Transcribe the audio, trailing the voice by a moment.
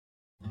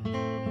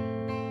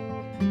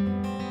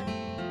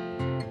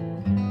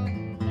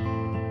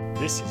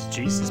This is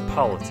Jesus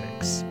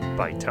Politics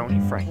by Tony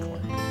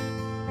Franklin.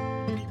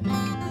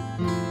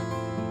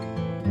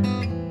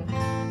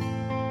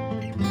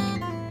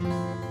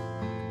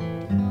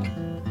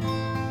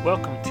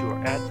 Welcome to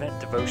our Advent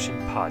Devotion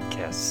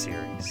podcast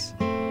series.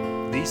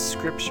 These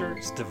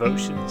scriptures,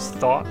 devotions,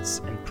 thoughts,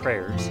 and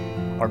prayers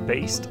are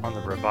based on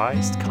the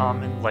Revised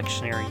Common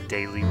Lectionary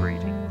Daily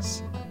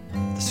Readings.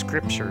 The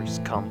scriptures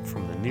come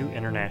from the New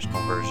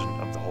International Version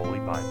of the Holy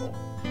Bible.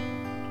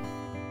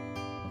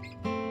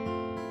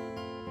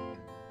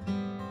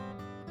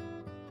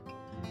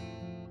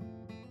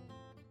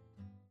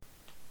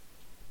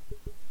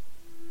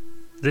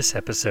 This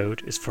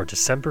episode is for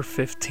December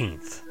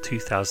 15th,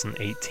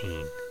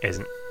 2018,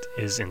 and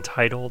is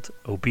entitled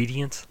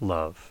Obedient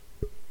Love.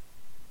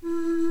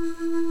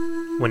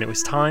 When it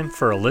was time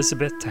for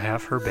Elizabeth to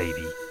have her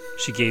baby,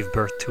 she gave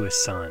birth to a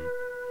son.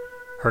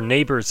 Her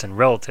neighbors and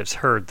relatives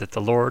heard that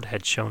the Lord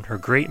had shown her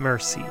great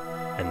mercy,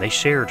 and they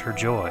shared her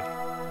joy.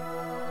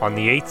 On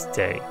the 8th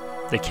day,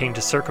 they came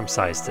to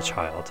circumcise the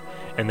child,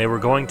 and they were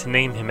going to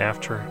name him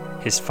after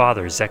his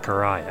father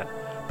Zechariah.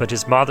 But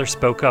his mother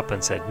spoke up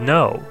and said,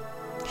 "No,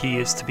 he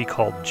is to be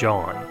called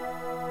John."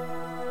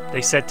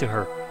 They said to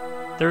her,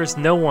 "There is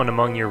no one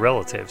among your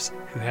relatives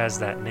who has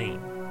that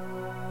name."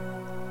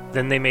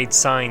 Then they made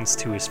signs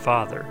to his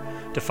father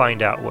to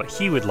find out what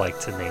he would like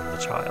to name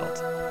the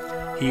child.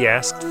 He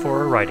asked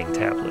for a writing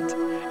tablet,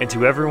 and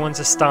to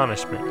everyone's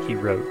astonishment he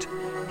wrote,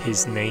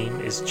 "His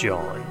name is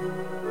John."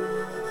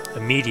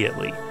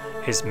 Immediately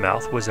his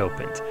mouth was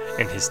opened,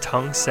 and his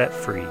tongue set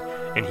free,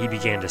 and he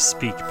began to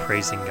speak,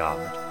 praising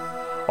God.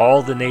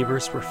 All the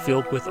neighbors were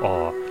filled with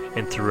awe,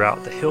 and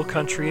throughout the hill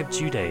country of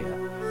Judea,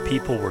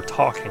 people were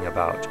talking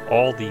about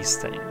all these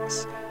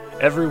things.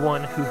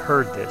 Everyone who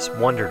heard this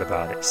wondered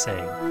about it,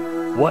 saying,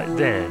 "What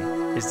then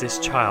is this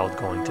child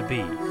going to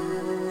be?"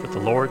 For the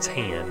Lord's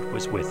hand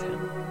was with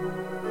him.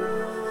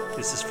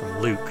 This is from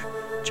Luke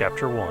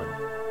chapter 1,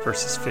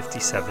 verses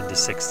 57 to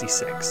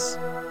 66.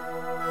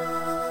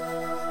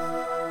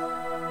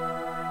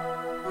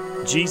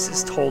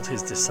 Jesus told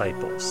his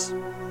disciples,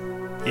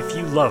 "If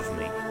you love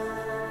me,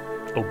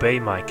 obey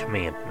my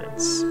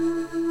commandments."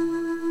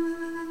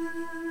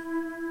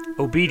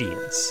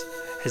 Obedience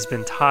has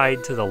been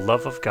tied to the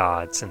love of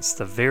God since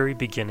the very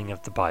beginning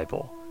of the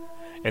Bible,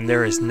 and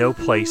there is no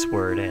place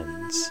where it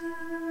ends.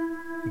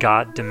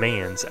 God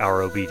demands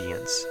our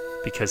obedience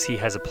because he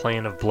has a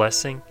plan of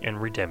blessing and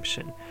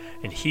redemption,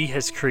 and he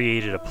has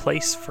created a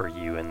place for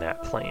you in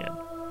that plan.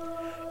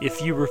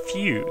 If you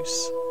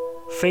refuse,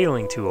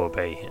 failing to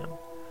obey him,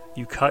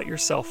 you cut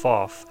yourself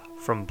off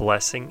from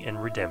blessing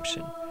and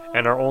redemption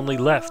and are only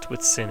left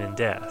with sin and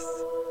death.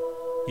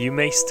 You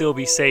may still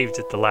be saved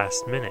at the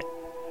last minute,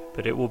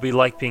 but it will be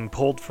like being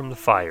pulled from the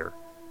fire,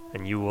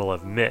 and you will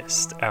have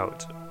missed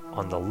out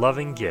on the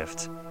loving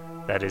gift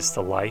that is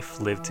the life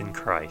lived in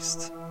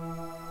Christ.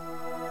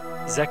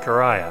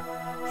 Zechariah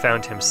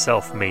found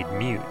himself made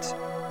mute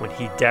when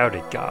he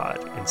doubted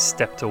God and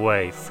stepped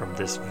away from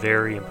this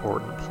very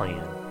important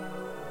plan.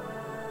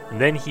 And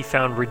then he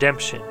found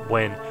redemption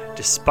when,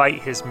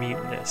 despite his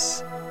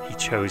muteness, he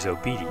chose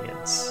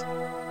obedience.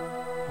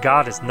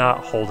 God is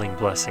not holding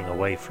blessing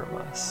away from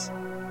us.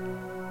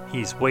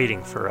 He's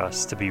waiting for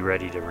us to be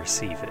ready to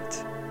receive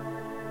it.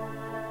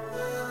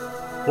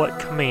 What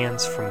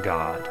commands from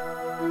God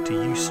do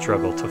you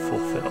struggle to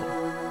fulfill?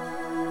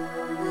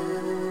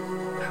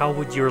 How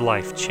would your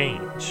life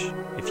change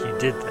if you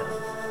did them?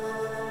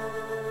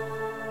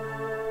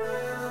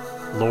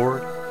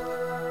 Lord,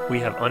 we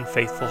have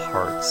unfaithful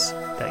hearts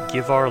that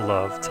give our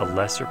love to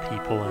lesser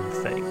people and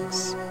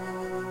things.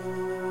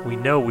 We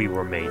know we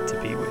were made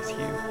to be with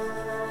you.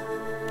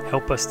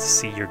 Help us to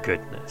see your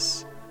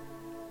goodness.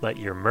 Let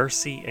your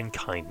mercy and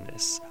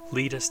kindness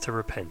lead us to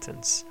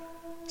repentance,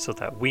 so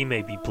that we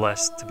may be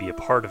blessed to be a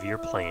part of your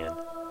plan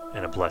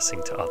and a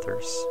blessing to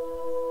others.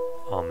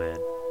 Amen.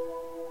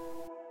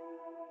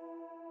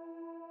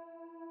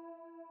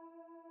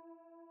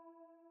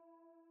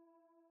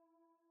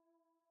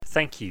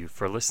 Thank you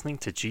for listening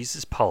to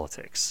Jesus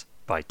Politics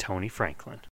by Tony Franklin.